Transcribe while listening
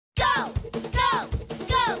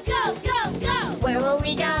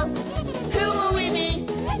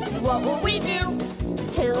do?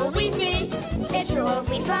 Who will we see? It sure will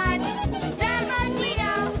be fun. The most we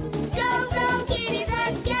know. Go, go, kitties,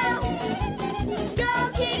 let's go. Go,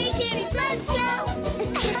 kitties, let's go.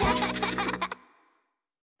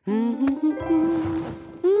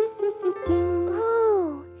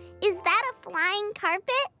 Ooh, is that a flying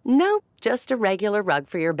carpet? Nope, just a regular rug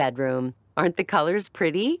for your bedroom. Aren't the colors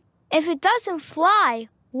pretty? If it doesn't fly,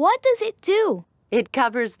 what does it do? It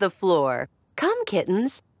covers the floor. Come,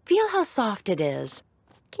 kittens. Feel how soft it is.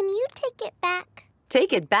 Can you take it back?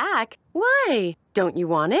 Take it back? Why? Don't you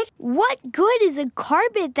want it? What good is a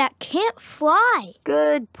carpet that can't fly?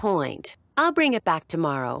 Good point. I'll bring it back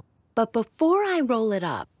tomorrow. But before I roll it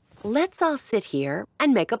up, let's all sit here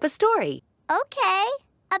and make up a story. Okay,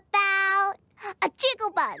 about a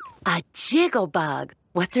jigglebug. A jigglebug.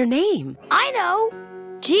 What's her name? I know.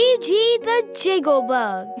 GIGI the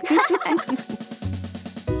Jigglebug.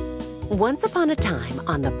 Once upon a time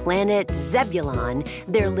on the planet Zebulon,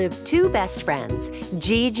 there lived two best friends,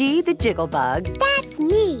 GIGI the Jigglebug. That's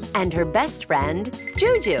me. And her best friend,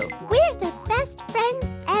 Juju. We're the best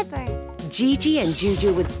friends ever. GIGI and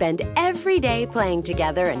Juju would spend every day playing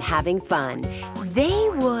together and having fun. They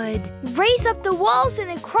would raise up the walls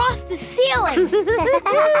and across the ceiling.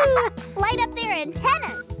 Light up their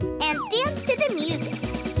antennas and dance to the music.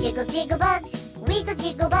 Jiggle, jiggle bugs, wiggle,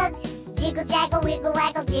 jiggle bugs. Jiggle, jaggle, wiggle,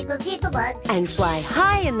 waggle, jiggle, jiggle bugs. And fly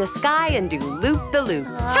high in the sky and do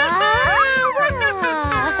loop-the-loops.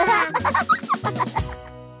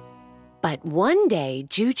 But one day,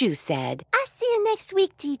 Juju said, I'll see you next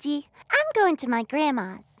week, Gigi. I'm going to my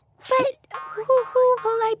grandma's. But who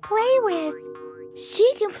will I play with?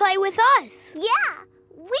 She can play with us. Yeah,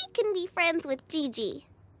 we can be friends with Gigi.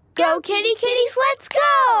 Go, kitties, let's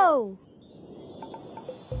go!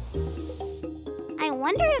 I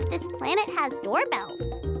wonder if this planet has doorbells.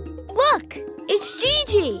 Look, it's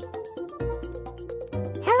Gigi.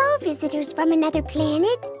 Hello, visitors from another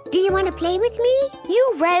planet. Do you want to play with me?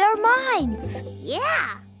 You read our minds.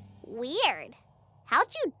 Yeah, weird.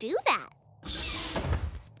 How'd you do that?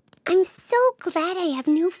 I'm so glad I have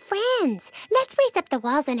new friends. Let's raise up the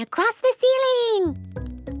walls and across the ceiling.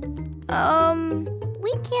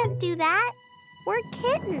 We can't do that. We're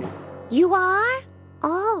kittens. You are?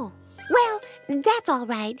 Oh. Well, that's all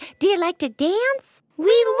right. Do you like to dance?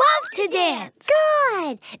 We love to dance.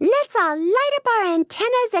 Good. Let's all light up our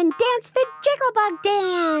antennas and dance the jigglebug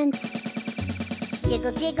dance.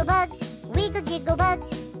 Jiggle, jiggle bugs, wiggle, jiggle bugs.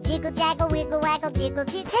 Jiggle, jaggle, wiggle, waggle, jiggle,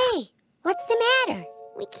 jiggle. Hey, what's the matter?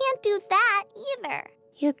 We can't do that either.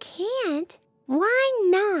 You can't? Why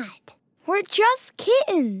not? We're just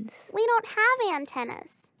kittens. We don't have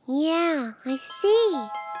antennas. Yeah, I see.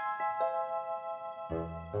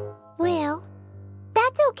 Well,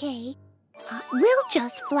 that's okay. We'll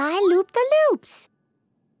just fly loop-the-loops.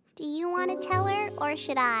 Do you want to tell her, or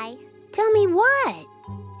should I? Tell me what?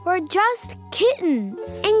 We're just kittens.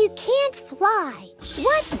 And you can't fly.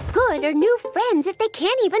 What good are new friends if they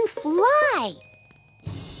can't even fly?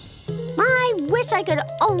 I wish I could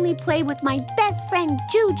only play with my best friend,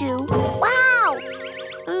 Juju. Wow!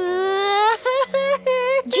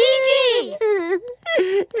 Gigi!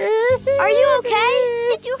 Are you okay?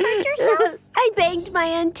 Did you hurt yourself? I banged my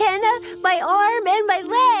antenna, my arm, and my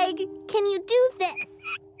leg. Can you do this?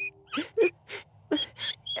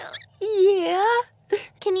 Yeah.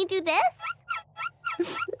 Can you do this?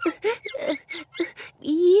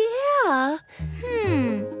 Yeah.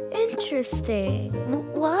 Interesting.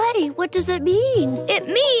 Why? What does it mean? It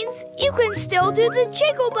means you can still do the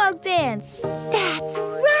jigglebug dance. That's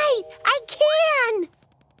right! I can!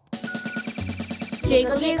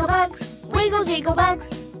 Jiggle, jiggle bugs, wiggle, jiggle bugs.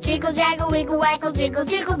 Jiggle, jaggle, wiggle, waggle, jiggle,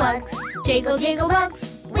 jiggle bugs. Jiggle, jiggle bugs,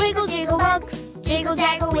 wiggle, jiggle bugs. Jiggle,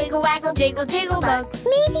 jaggle, wiggle, waggle, jiggle, jiggle bugs.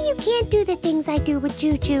 Maybe you can't do the things I do with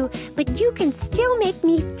Juju, but you can still make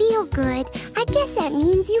me feel good. I guess that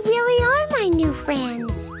means you really are my new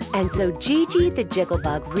friends. And so GIGI the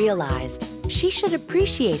Jigglebug realized she should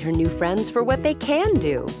appreciate her new friends for what they can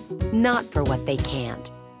do, not for what they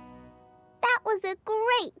can't. That was a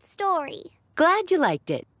great story. Glad you liked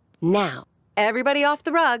it. Now, everybody off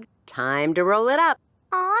the rug. Time to roll it up.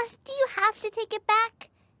 Aw, do you have to take it back?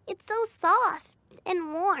 It's so soft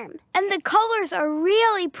and warm. And the colors are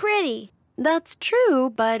really pretty. That's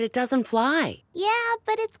true, but it doesn't fly. Yeah,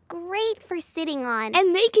 but it's great for sitting on.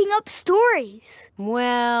 And making up stories.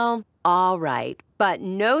 Well, all right, but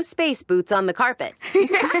no space boots on the carpet.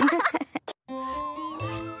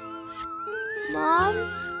 Mom?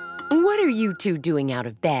 What are you two doing out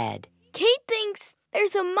of bed? Kate thinks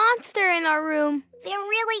there's a monster in our room. There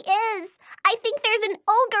really is. I think there's an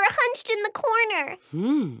ogre hunched in the corner. ogre.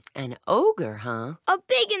 An ogre, huh? A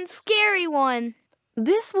big and scary one.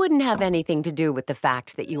 This wouldn't have anything to do with the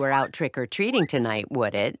fact that you were out trick-or-treating tonight,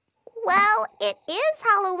 would it? Well, it is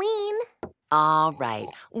Halloween. All right.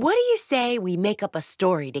 What do you say we make up a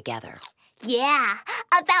story together? Yeah,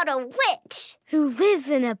 about a witch. Who lives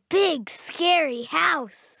in a big, scary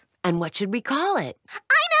house. And what should we call it?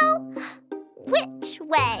 I know. Witch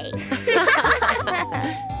Way.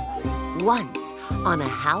 Once, on a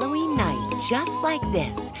Halloween night just like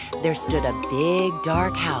this, there stood a big,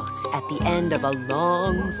 dark house at the end of a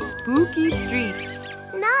long, spooky street.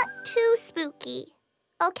 Not too spooky,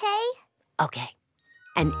 okay? Okay.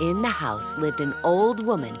 And in the house lived an old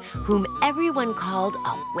woman whom everyone called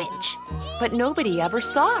a witch. But nobody ever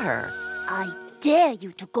saw her. I dare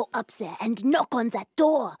you to go up there and knock on that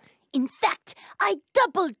door. In fact, I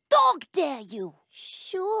double dog dare you.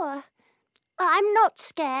 Sure. I'm not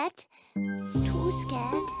scared. Too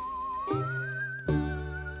scared.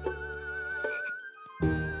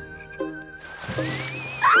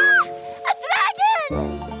 Ah! A dragon!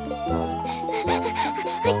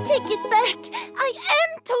 I take it back. I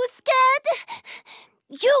am too scared.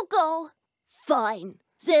 You go. Fine.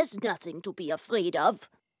 There's nothing to be afraid of.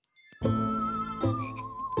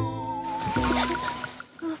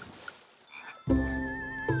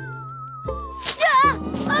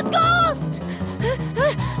 A ghost!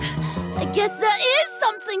 I guess there is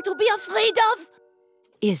something to be afraid of.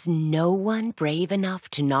 Is no one brave enough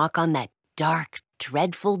to knock on that dark,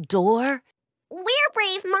 dreadful door? We're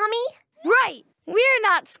brave, Mommy. Right. We're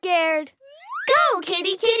not scared. Go,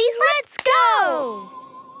 kitty kitties, let's go!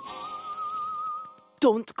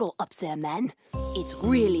 Don't go up there, man. It's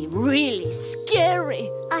really, really scary.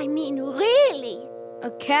 I mean, really. A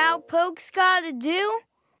cowpoke's gotta do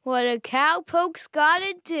what a cowpoke's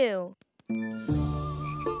gotta do.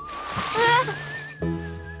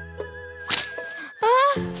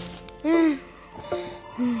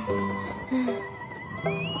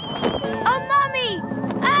 A mummy!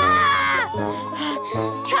 Ah!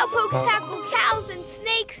 Cowpokes tackle cows and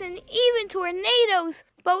snakes and even tornadoes,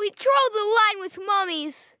 but we draw the line with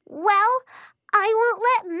mummies. Well, I won't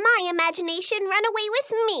let my imagination run away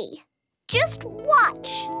with me. Just watch.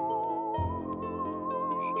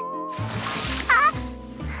 Ah!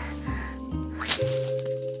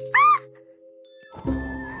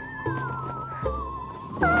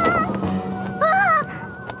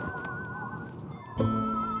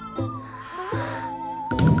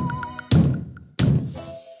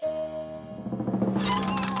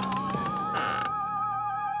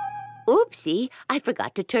 Oopsie, I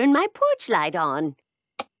forgot to turn my porch light on.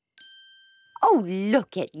 Oh,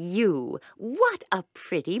 look at you. What a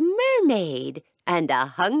pretty mermaid. And a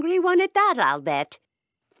hungry one at that, I'll bet.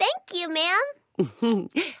 Thank you, ma'am.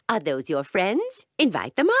 Are those your friends?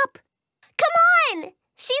 Invite them up. Come on!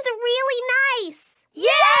 She's really nice.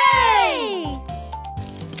 Yay!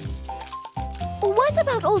 What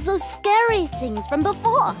about all those scary things from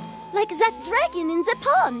before? Like that dragon in the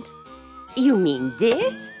pond? You mean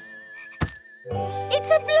this? It's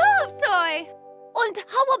a blow-up toy. And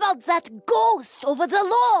how about that ghost over the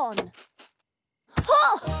lawn?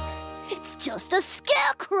 Oh, it's just a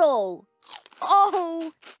scarecrow.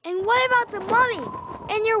 Oh, and what about the mummy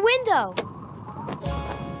and your window?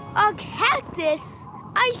 A cactus?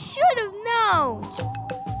 I should have known.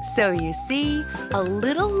 So you see, a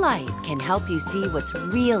little light can help you see what's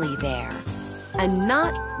really there and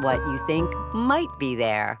not what you think might be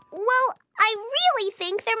there. Well, I really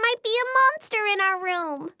think there might be a monster in our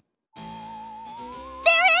room.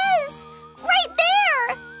 There is! Right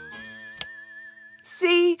there!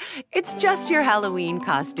 See, it's just your Halloween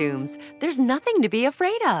costumes. There's nothing to be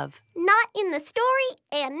afraid of. Not in the story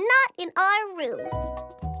and not in our room.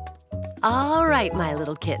 All right, my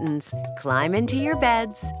little kittens, climb into your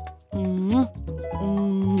beds.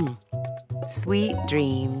 Sweet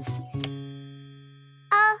dreams.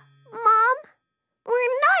 Mom,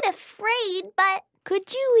 we're not afraid, but...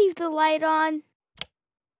 Could you leave the light on?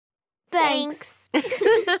 Thanks.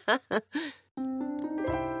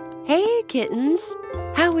 Hey, kittens.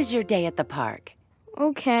 How was your day at the park?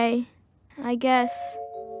 Okay, I guess.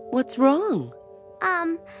 What's wrong?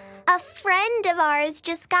 A friend of ours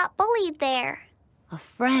just got bullied there. A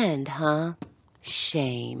friend, huh?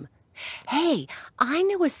 Shame. Hey, I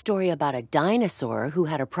know a story about a dinosaur who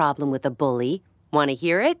had a problem with a bully. Want to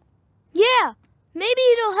hear it? Yeah, maybe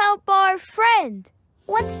it'll help our friend.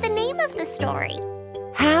 What's the name of the story?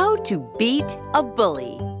 How to Beat a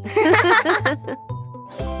Bully.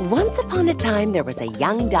 Once upon a time, there was a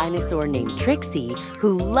young dinosaur named Trixie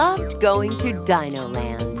who loved going to Dino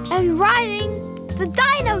Land. And riding the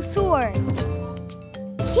dinosaur.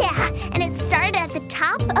 Yeah, and it started at the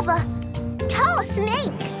top of a tall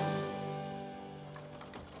snake.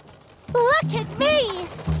 Look at me!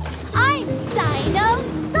 I'm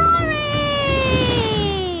Dino-sorry!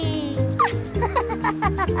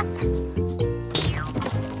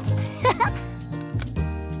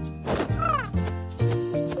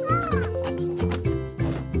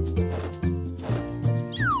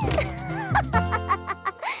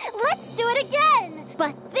 Let's do it again!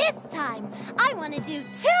 But this time, I want to do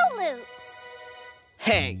 2 loops.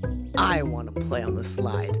 Hey, I want to play on the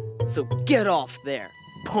slide, so get off there,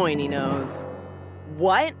 pointy nose.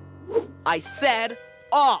 What? I said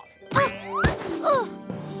off!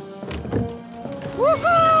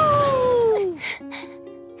 Woohoo!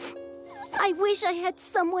 I wish I had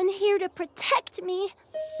someone here to protect me.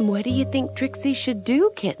 What do you think Trixie should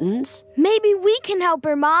do, kittens? Maybe we can help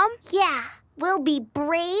her, Mom. Yeah, we'll be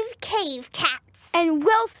brave cave cats. And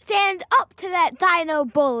we'll stand up to that dino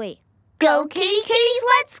bully. Go, kitty kitties,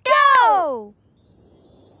 let's go!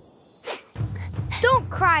 Don't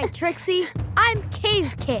cry, Trixie. I'm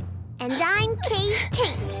Cave Kit. And I'm Cave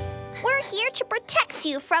Kate. We're here to protect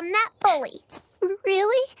you from that bully.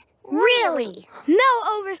 Really? Really? No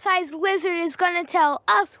oversized lizard is gonna tell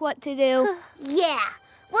us what to do. Yeah,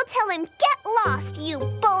 we'll tell him, get lost, you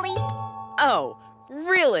bully. Oh,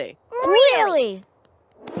 really? Really?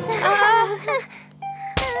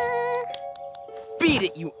 Beat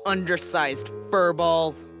it, you undersized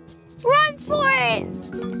furballs. Run for it!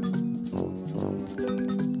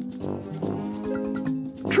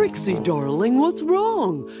 Trixie, darling, what's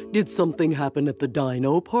wrong? Did something happen at the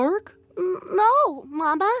dino park? No,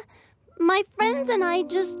 Mama. My friends and I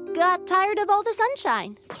just got tired of all the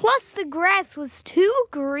sunshine. Plus the grass was too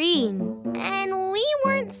green. And we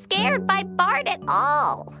weren't scared by Bart at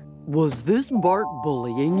all. Was this Bart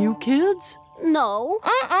bullying you kids? No.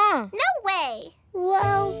 Uh-uh. No way.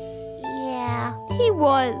 Well, Yeah, He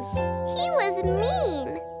was. he was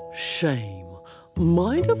mean. Shame.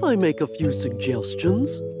 Mind if I make a few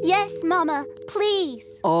suggestions? yes, Mama,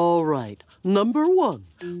 please. All right. Number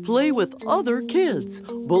 1, play with other kids.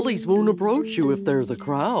 Bullies won't approach you if there's a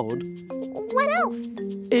crowd. What else?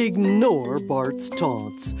 Ignore Bart's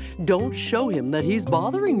taunts. Don't show him that he's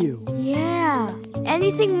bothering you. Yeah.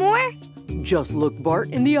 Anything more? Just look Bart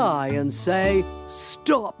in the eye and say,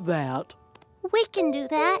 "Stop that." We can do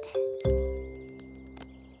that.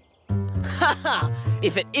 Haha!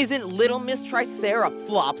 If it isn't Little Miss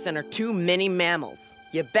Triceratops and her 2 mini mammals.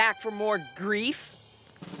 You back for more grief?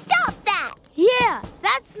 Stop that! Yeah,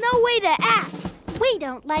 that's no way to act. We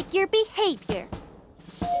don't like your behavior.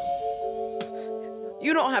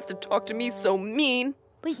 You don't have to talk to me so mean.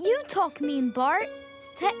 But you talk mean, Bart.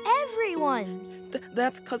 To everyone.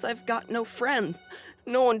 That's 'cause I've got no friends.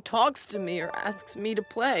 No one talks to me or asks me to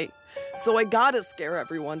play. So I gotta scare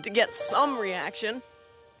everyone to get some reaction.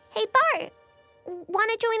 Hey, Bart,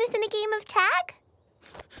 want to join us in a game of tag?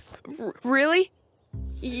 Really?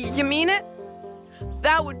 You mean it?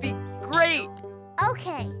 That would be great.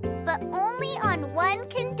 Okay, but only on one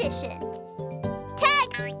condition.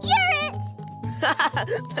 Tag, you're it!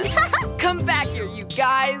 Come back here, you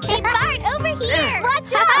guys. Hey, Bart, over here!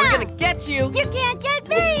 Watch I'm out! gonna get you. You can't get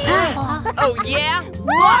me! Oh, yeah?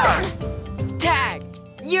 What? Tag,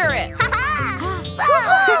 you're it.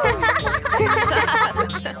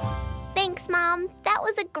 Thanks, Mom. That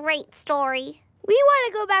was a great story. We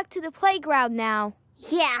want to go back to the playground now.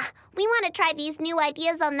 Yeah, we want to try these new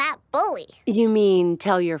ideas on that bully. You mean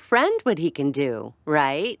tell your friend what he can do,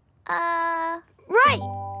 right? Right.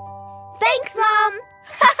 Thanks, Mom.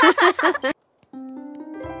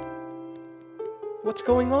 What's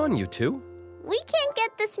going on, you two? We can't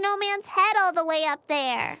get the snowman's head all the way up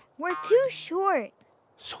there. We're too short.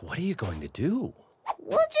 So what are you going to do?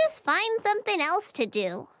 We'll just find something else to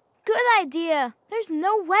do. Good idea. There's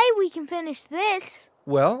no way we can finish this.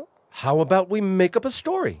 Well, how about we make up a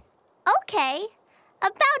story? Okay,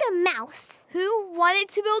 about a mouse. Who wanted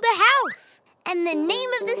to build a house? And the name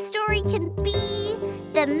of the story can be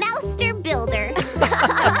The Mouster Builder.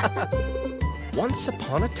 Once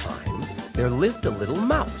upon a time, there lived a little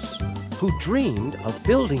mouse who dreamed of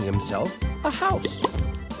building himself a house.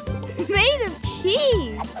 Made of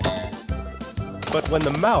cheese. But when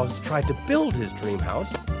the mouse tried to build his dream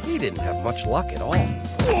house, he didn't have much luck at all.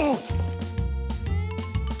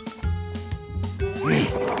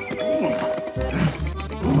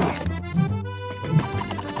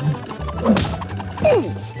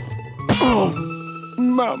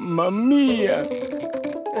 Mamma mia!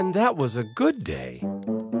 And that was a good day.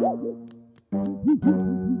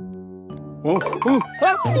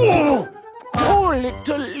 Oh,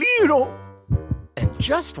 little Lilo! And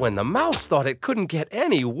just when the mouse thought it couldn't get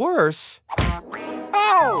any worse.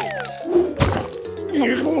 Ow!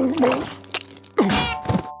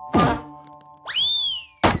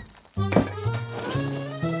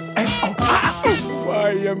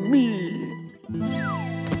 Why me?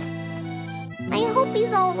 I hope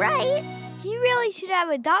he's all right. He really should have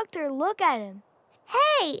a doctor look at him.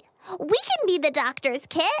 Hey, we can be the doctors,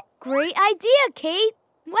 Kit. Great idea, Kate.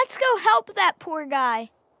 Let's go help that poor guy.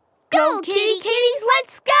 Go, kitties,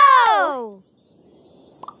 let's go!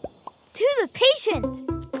 To the patient.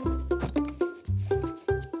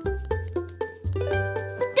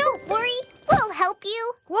 Don't worry, we'll help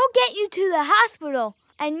you. We'll get you to the hospital,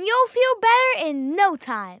 and you'll feel better in no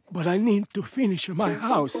time. But I need to finish my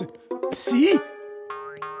house. See?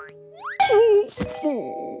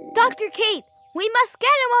 Dr. Kate, we must get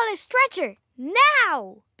him on a stretcher,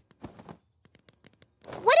 now!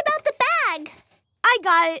 What about the bag? I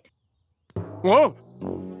got it. Whoa!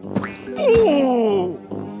 Oh!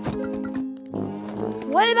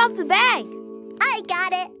 What about the bag? I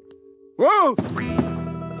got it. Whoa!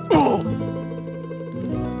 Oh!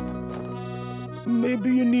 Maybe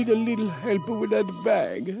you need a little help with that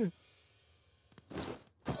bag.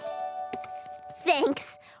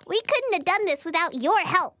 Thanks. We couldn't have done this without your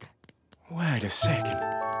help. Wait a second.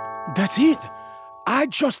 That's it. I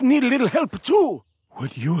just need a little help too.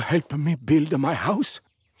 Would you help me build my house?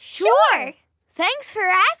 Sure. Thanks for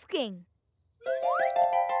asking.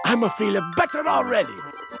 I'm feeling better already.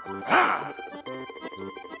 Ah.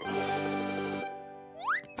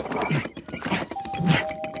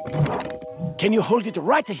 Can you hold it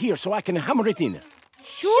right here so I can hammer it in?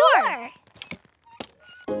 Sure.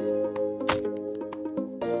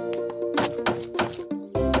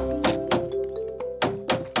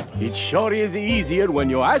 It sure is easier when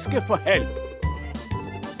you ask for help.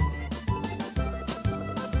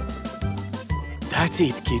 That's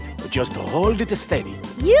it, kid. Just hold it steady.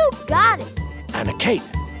 You got it. And Kate,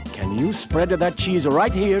 can you spread that cheese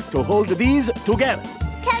right here to hold these together?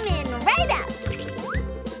 Come in right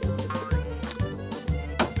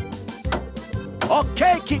up.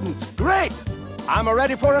 Okay, kittens, great. I'm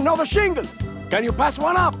ready for another shingle. Can you pass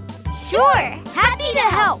one up? Sure. Happy to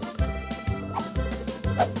help.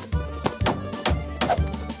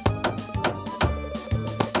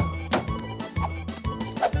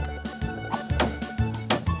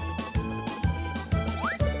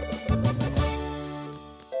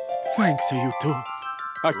 Thanks to you two.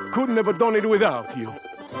 I couldn't have done it without you.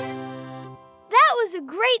 That was a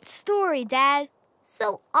great story, Dad.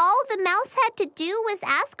 So all the mouse had to do was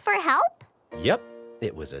ask for help? Yep,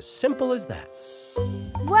 it was as simple as that.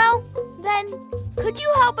 Well, then, could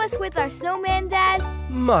you help us with our snowman, Dad?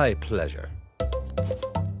 My pleasure.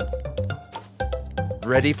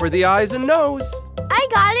 Ready for the eyes and nose? I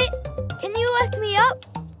got it. Can you lift me up?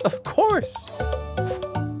 Of course.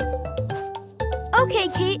 Okay,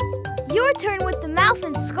 Kate. Your turn with the mouth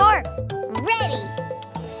and scarf. Ready.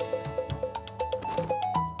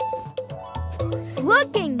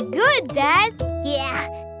 Looking good, Dad. Yeah,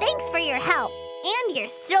 thanks for your help and your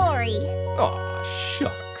story. Aw,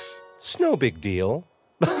 shucks. It's no big deal.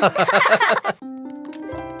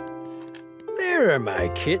 There are my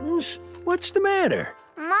kittens. What's the matter?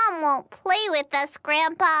 Mom won't play with us,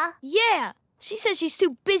 Grandpa. Yeah, she says she's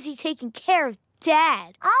too busy taking care of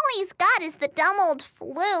Dad. All he's got is the dumb old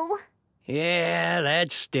flu. Yeah,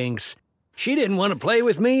 that stinks. She didn't want to play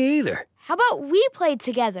with me either. How about we play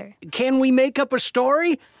together? Can we make up a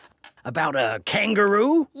story? About a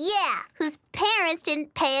kangaroo? Yeah, whose parents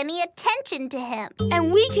didn't pay any attention to him.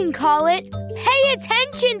 And we can call it Pay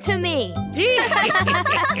Attention to Me.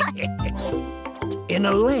 In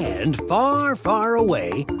a land far, far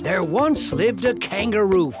away, there once lived a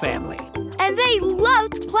kangaroo family. And they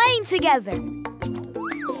loved playing together.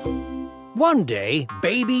 One day,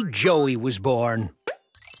 baby Joey was born.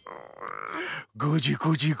 Googie,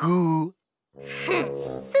 googie, goo.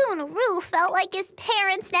 Soon Roo felt like his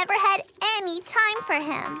parents never had any time for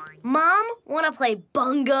him. Mom, wanna play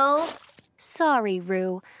bungo? Sorry,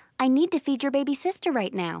 Roo. I need to feed your baby sister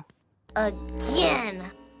right now. Again.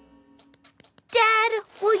 Dad,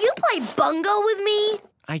 will you play bungo with me?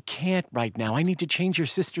 I can't right now. I need to change your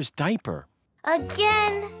sister's diaper.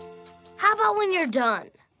 Again? How about when you're done?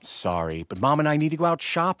 Sorry, but Mom and I need to go out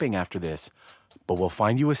shopping after this. But we'll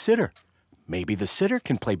find you a sitter. Maybe the sitter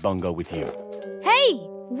can play bungo with you. Hey,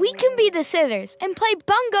 we can be the sitters and play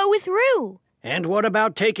bungo with Roo. And what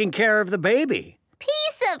about taking care of the baby?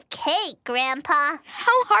 Piece of cake, Grandpa.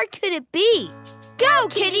 How hard could it be? Go,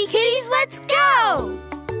 kitties, let's go!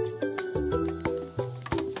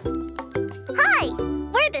 Hi,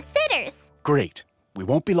 we're the sitters. Great. We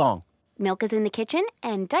won't be long. Milk is in the kitchen,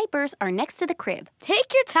 and diapers are next to the crib.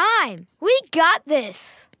 Take your time. We got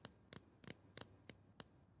this.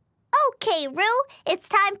 Okay, Roo, it's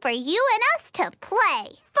time for you and us to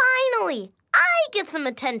play. Finally, I get some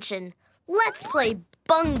attention. Let's play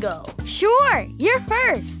bungo. Sure, you're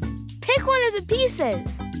first. Pick one of the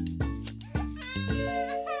pieces.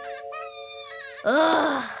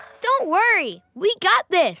 Ugh. Don't worry, we got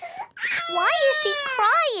this. Why is she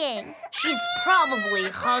crying? She's probably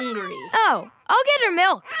hungry. Oh, I'll get her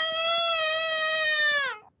milk.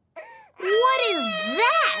 What is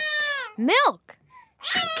that? Milk.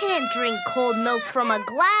 She can't drink cold milk from a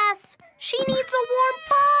glass. She needs a warm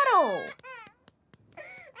bottle.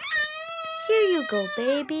 Here you go,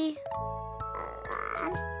 baby.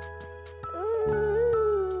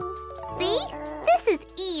 See? This is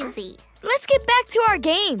easy. Let's get back to our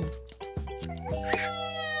game.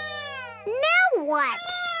 Now what?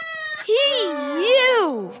 Hey,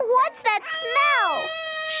 you! What's that smell?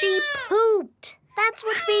 She pooped. That's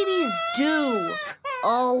what babies do.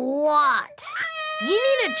 A lot. You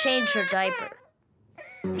need to change her diaper.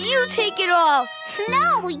 You take it off.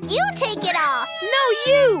 No, you take it off. No,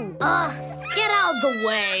 you! Get out of the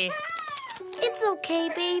way. It's okay,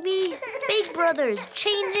 baby. Big brother's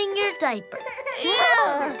changing your diaper.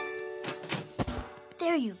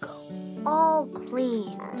 There you go. All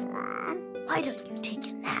clean. Why don't you take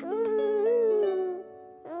a nap?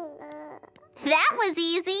 That was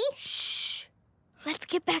easy. Shh. Let's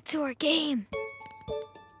get back to our game.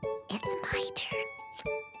 It's my turn.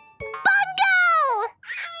 Bungo!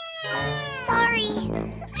 Sorry.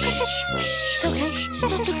 It's okay.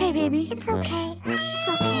 It's okay, baby. It's okay. It's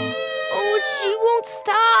okay. Oh, she won't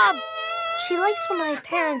stop. She likes when my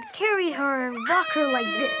parents carry her and rock her like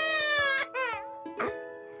this.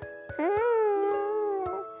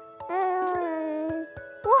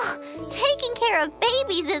 Whoa, taking care of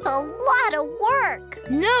babies is a lot of work.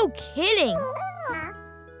 No kidding.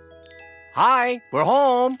 Hi, we're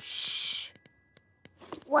home. Shh.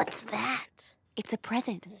 What's that? It's a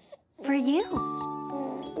present for you.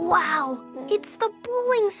 Wow, it's the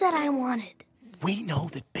bowling set I wanted. We know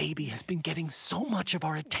that Baby has been getting so much of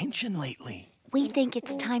our attention lately. We think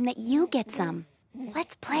it's time that you get some.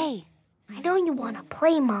 Let's play. I know you want to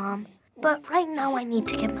play, Mom, but right now I need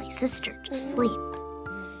to get my sister to sleep.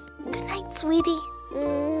 Good night, sweetie.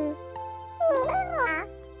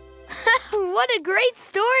 What a great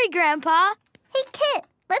story, Grandpa. Hey, Kit,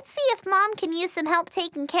 let's see if Mom can use some help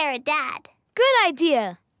taking care of Dad. Good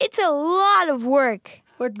idea. It's a lot of work.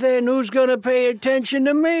 But then who's gonna pay attention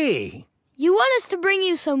to me? You want us to bring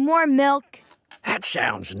you some more milk? That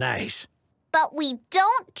sounds nice. But we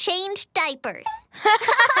don't change diapers.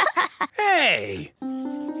 Hey!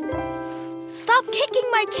 Stop kicking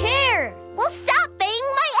my chair. Well, stop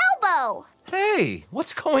banging my elbow. Hey,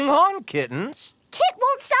 what's going on, kittens? Kit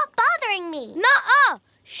won't stop bothering me. Nuh-uh.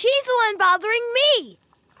 She's the one bothering me.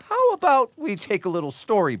 How about we take a little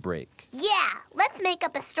story break? Yeah, let's make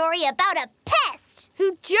up a story about a pest.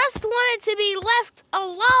 Who just wanted to be left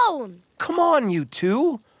alone. Come on, you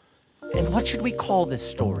two. And what should we call this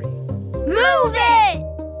story? Move it!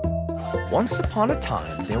 Once upon a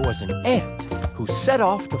time, there was an ant who set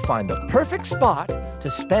off to find the perfect spot to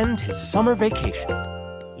spend his summer vacation.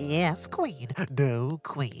 Yes, Queen. No,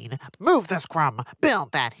 Queen. Move this crumb.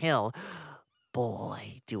 Build that hill.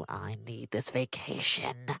 Boy, do I need this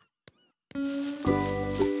vacation.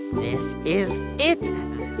 This is it.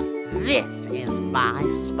 This is my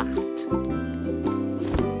spot.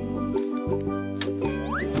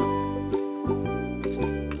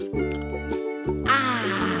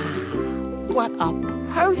 Ah, what a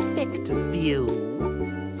perfect view.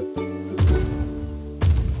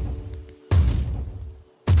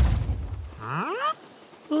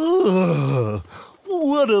 Ugh,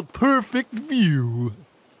 what a perfect view.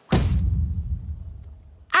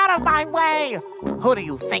 Out of my way! Who do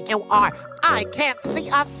you think you are? I can't see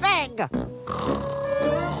a thing!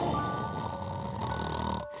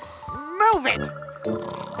 Move it!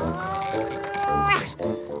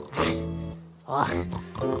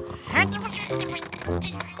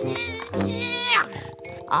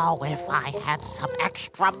 Oh, if I had some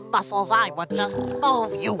extra muscles, I would just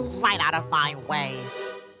move you right out of my way.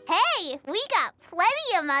 Hey, we got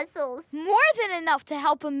plenty of muscles. More than enough to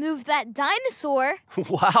help him move that dinosaur.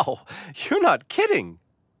 Wow, you're not kidding.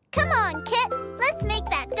 Come on, Kit. Let's make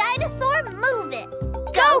that dinosaur move it.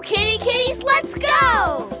 Go, kitty kitties, let's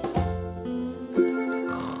go!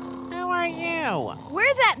 Who are you?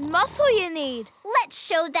 We're that muscle you need. Let's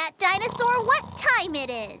show that dinosaur what time it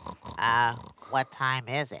is. What time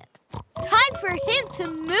is it? Time for him to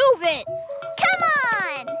move it. Come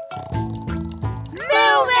on!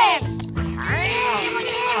 Move it!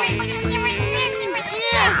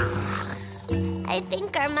 I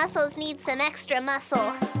think our muscles need some extra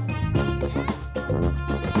muscle.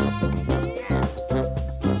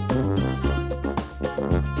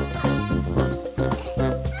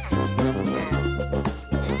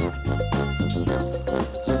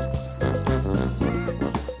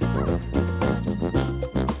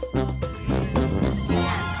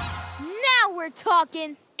 Now we're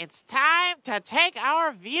talking. It's time to take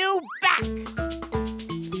our view back.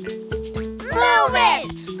 Move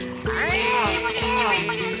it!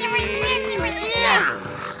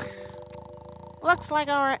 Looks like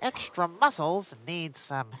our extra muscles need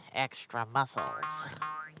some extra muscles.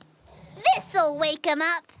 This'll wake him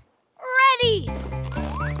up. Ready!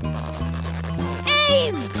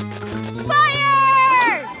 Aim!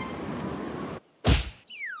 Fire!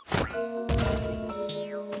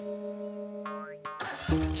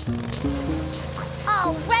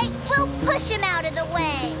 All right, we'll push him out of the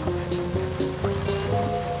way.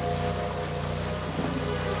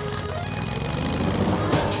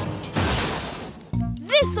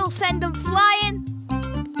 This'll send him flying.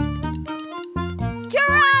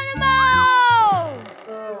 Geronimo!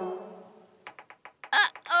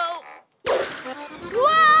 Uh-oh.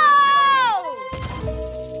 Whoa!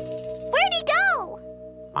 Where'd he go?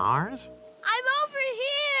 Mars? I'm over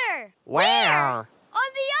here. Where? On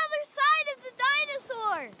the other side of the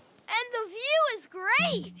dinosaur. And the view is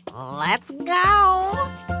great. Let's go.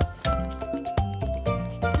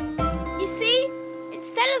 You see,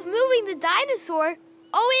 instead of moving the dinosaur,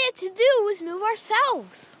 all we had to do was move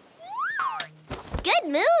ourselves. Good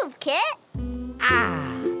move, Kit.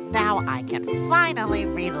 Now I can finally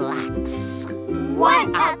relax. What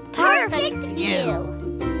a perfect view.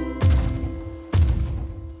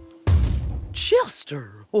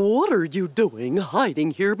 Chester, what are you doing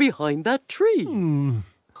hiding here behind that tree?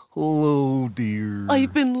 Oh, dear.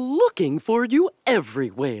 I've been looking for you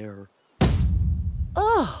everywhere.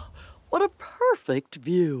 Ah, what a perfect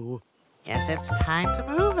view. Guess it's time to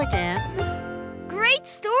move again. Great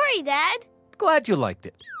story, Dad. Glad you liked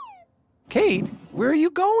it. Kate, where are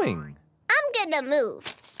you going? I'm gonna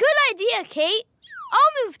move. Good idea, Kate.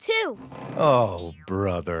 I'll move too. Oh,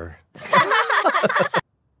 brother.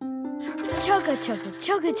 Chugga, chugga,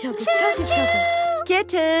 chugga, chugga, chugga, chugga.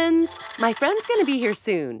 Kittens! My friend's gonna be here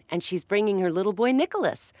soon, and she's bringing her little boy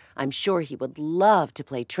Nicholas. I'm sure he would love to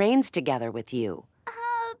play trains together with you.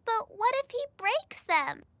 But what if he breaks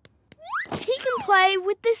them? He can play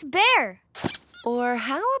with this bear. Or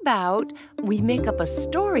how about we make up a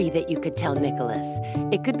story that you could tell Nicholas?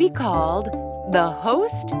 It could be called The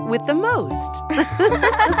Host with the Most.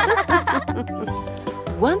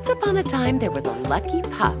 Once upon a time, there was a lucky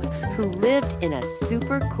pup who lived in a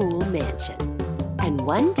super cool mansion. And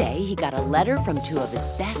one day, he got a letter from two of his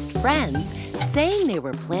best friends saying they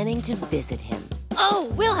were planning to visit him. Oh,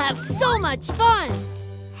 we'll have so much fun!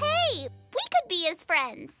 Hey, we could be his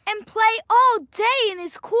friends. And play all day in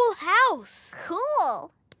his cool house.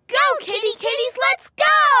 Cool. Go, kitties, let's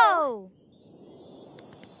go!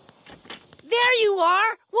 There you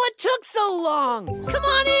are! What took so long? Come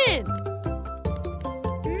on in!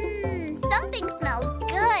 Something smells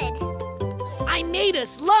good. I made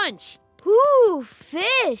us lunch! Ooh,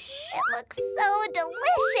 fish. It looks so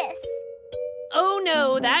delicious. Oh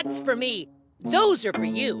no, that's for me. Those are for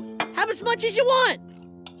you. Have as much as you want.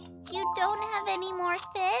 You don't have any more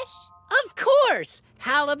fish? Of course!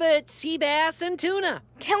 Halibut, sea bass, and tuna.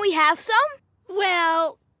 Can we have some?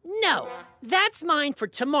 Well, no. That's mine for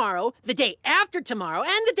tomorrow, the day after tomorrow,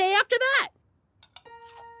 and the day after that.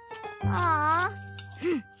 Aww.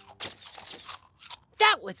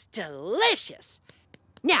 That was delicious.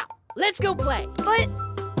 Now, let's go play. But...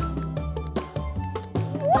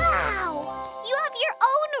 Wow! You have your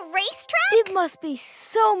own racetrack? it must be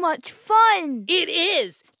so much fun. It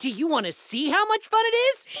is. Do you want to see how much fun it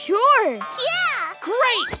is? Sure. Yeah!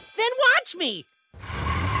 Great! Then watch me.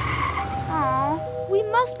 Aw. We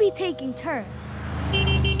must be taking turns.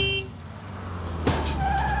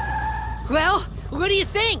 Well, what do you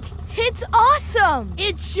think? It's awesome.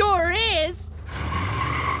 It sure is.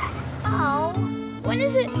 Oh. When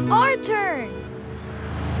is it our turn?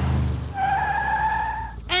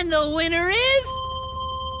 And the winner is...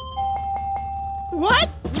 What?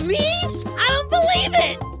 Me? I don't believe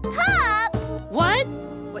it! Pop! What?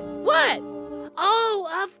 What?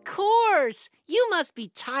 Oh, of course. You must be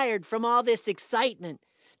tired from all this excitement.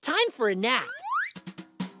 Time for a nap.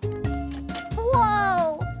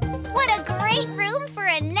 Whoa! What a great room for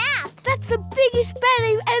a nap! That's the biggest bed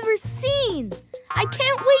I've ever seen. I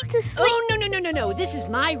can't wait to sleep. Oh, no. This is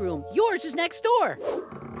my room. Yours is next door.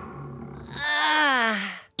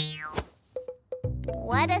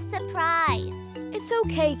 What a surprise. It's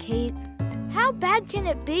okay, Kate. How bad can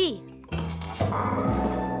it be?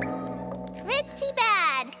 Pretty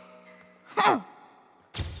bad. Huh.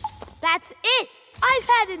 That's it. I've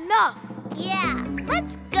had enough. Yeah,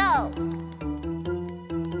 let's go.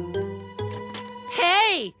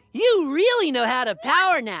 Hey, you really know how to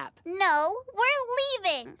power nap. No, we're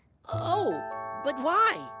leaving. Oh, but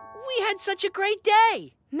why? We had such a great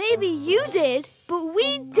day. Maybe you did, but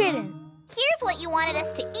we didn't. Here's what you wanted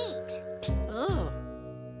us to eat. Oh.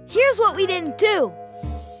 Here's what we didn't do.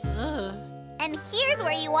 And here's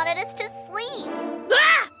where you wanted us to sleep.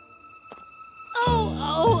 Ah!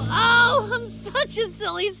 Oh, I'm such a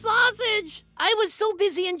silly sausage. I was so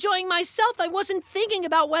busy enjoying myself, I wasn't thinking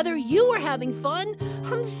about whether you were having fun.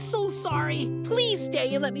 I'm so sorry. Please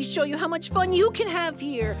stay and let me show you how much fun you can have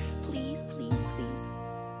here. Please, please, please,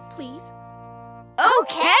 please.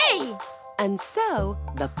 Okay. And so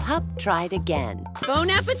the pup tried again. Bon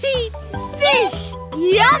appetit! Fish!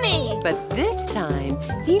 Yummy! But this time,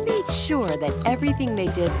 he made sure that everything they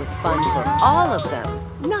did was fun for all of them,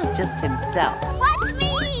 not just himself. Watch me!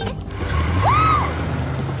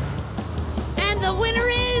 And the winner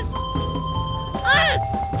is...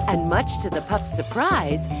 us! And much to the pup's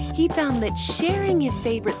surprise, he found that sharing his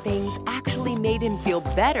favorite things actually made him feel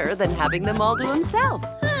better than having them all to himself.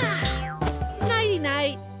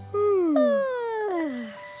 Nighty-night.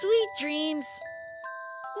 Sweet dreams.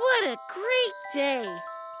 What a great day.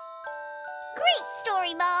 Great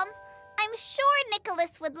story, Mom. I'm sure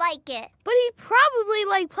Nicholas would like it. But he'd probably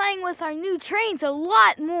like playing with our new trains a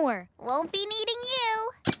lot more. Won't be needing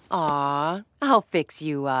you. Aw, I'll fix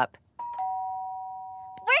you up.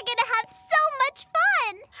 We're gonna have so much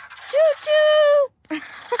fun. Choo-choo!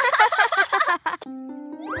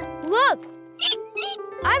 Look,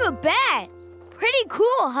 I'm a bat. Pretty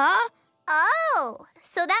cool, huh? Oh,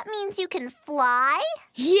 so that means you can fly?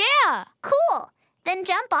 Yeah. Cool. Then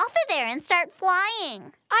jump off of there and start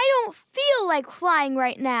flying. I don't feel like flying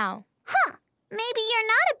right now. Huh. Maybe you're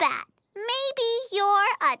not a bat. Maybe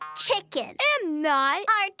you're a chicken. I'm not.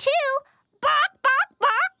 R2, bark, bark,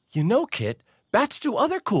 bark. You know, Kit, bats do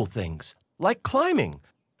other cool things, like climbing.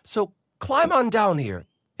 So climb on down here,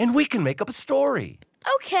 and we can make up a story.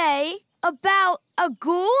 Okay. About a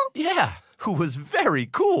ghoul? Yeah, who was very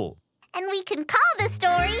cool. And we can call the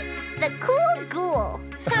story The Cool Ghoul.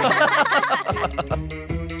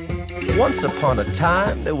 Once upon a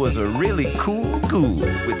time, there was a really cool ghoul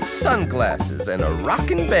with sunglasses and a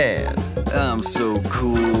rockin' band. I'm so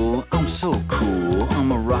cool, I'm so cool.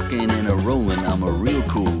 I'm a rockin' and a rollin', I'm a real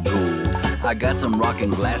cool ghoul. I got some rockin'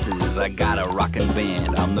 glasses, I got a rockin'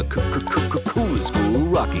 band. I'm the coolest ghoul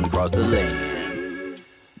rocking across the land.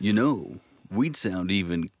 You know, we'd sound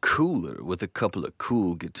even cooler with a couple of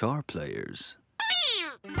cool guitar players.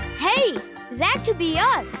 Hey, that could be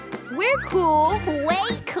us. We're cool.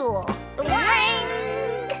 Way cool.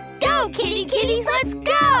 Wang! Go, kitty kitties, let's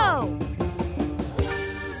go!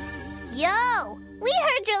 Yo, we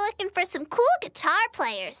heard you're looking for some cool guitar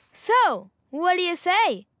players. So, what do you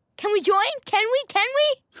say? Can we join? Can we?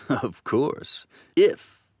 Of course,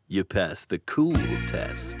 if you pass the cool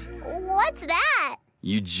test. What's that?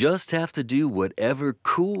 You just have to do whatever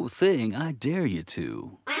cool thing I dare you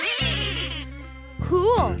to.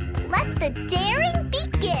 Cool. Let the daring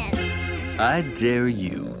begin. I dare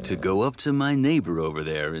you to go up to my neighbor over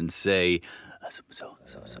there and say,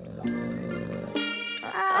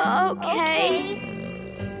 Okay.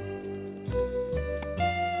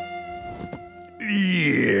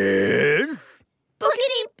 Yes?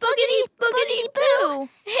 Boogity, boogity, boogity, boo.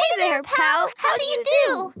 Hey there, pal. How do you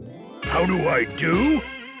do? How do I do?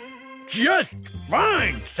 Just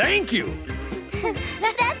fine, thank you.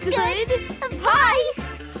 That's good. Bye.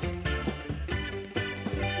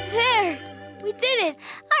 There. We did it.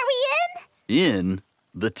 Are we in? In?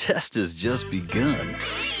 The test has just begun.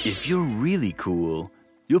 If you're really cool,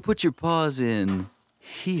 you'll put your paws in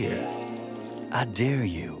here. I dare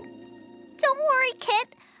you. Don't worry,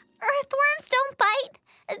 Kit. Earthworms don't bite.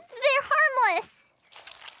 They're harmless.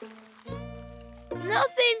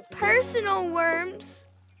 Nothing personal, worms.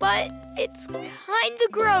 But it's kinda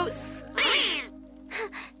gross.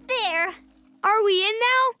 There. Are we in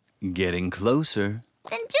now? Getting closer.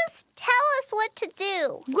 Then just tell us what to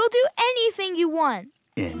do. We'll do anything you want.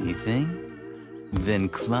 Anything? Then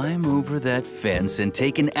climb over that fence and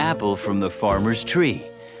take an apple from the farmer's tree.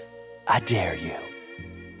 I dare you.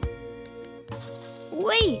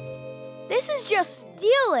 Wait, this is just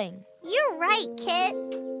stealing. You're right, Kit.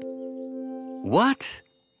 What?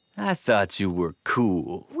 I thought you were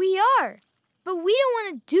cool. We are, but we don't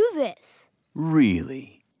want to do this.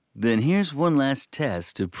 Really? Then here's one last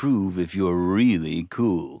test to prove if you're really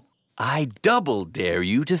cool. I double dare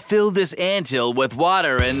you to fill this anthill with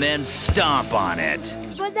water and then stomp on it.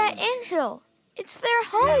 But that anthill, it's their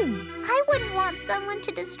home. I wouldn't want someone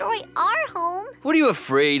to destroy our home. What are you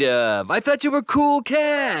afraid of? I thought you were cool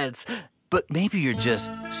cats. But maybe you're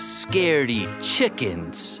just scaredy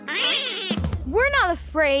chickens. We're not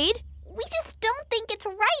afraid. We just don't think it's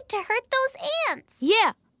right to hurt those ants.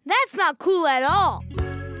 Yeah, that's not cool at all.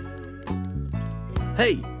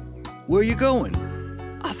 Hey, where are you going?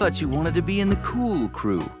 I thought you wanted to be in the cool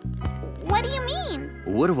crew. What do you mean?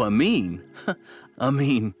 What do I mean? I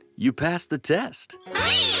mean, you passed the test.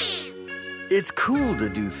 It's cool to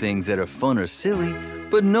do things that are fun or silly,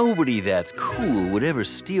 but nobody that's cool would ever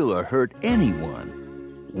steal or hurt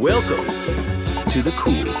anyone. Welcome to the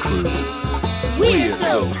Cool Crew. We're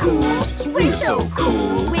so cool, we're so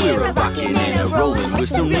cool. We're a rockin' and a rollin' with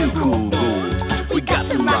some real cool rules. We got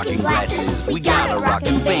some rockin' glasses, we got a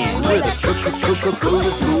rockin' band. We're the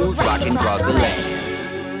coolest ghouls rockin' across the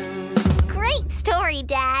land. Great story,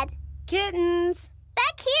 Dad. Kittens.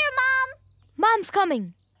 Back here, Mom. Mom's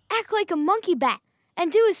coming. Act like a monkey bat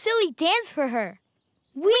and do a silly dance for her.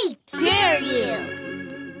 We dare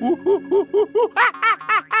you.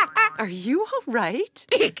 Are you all right?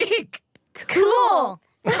 Cool.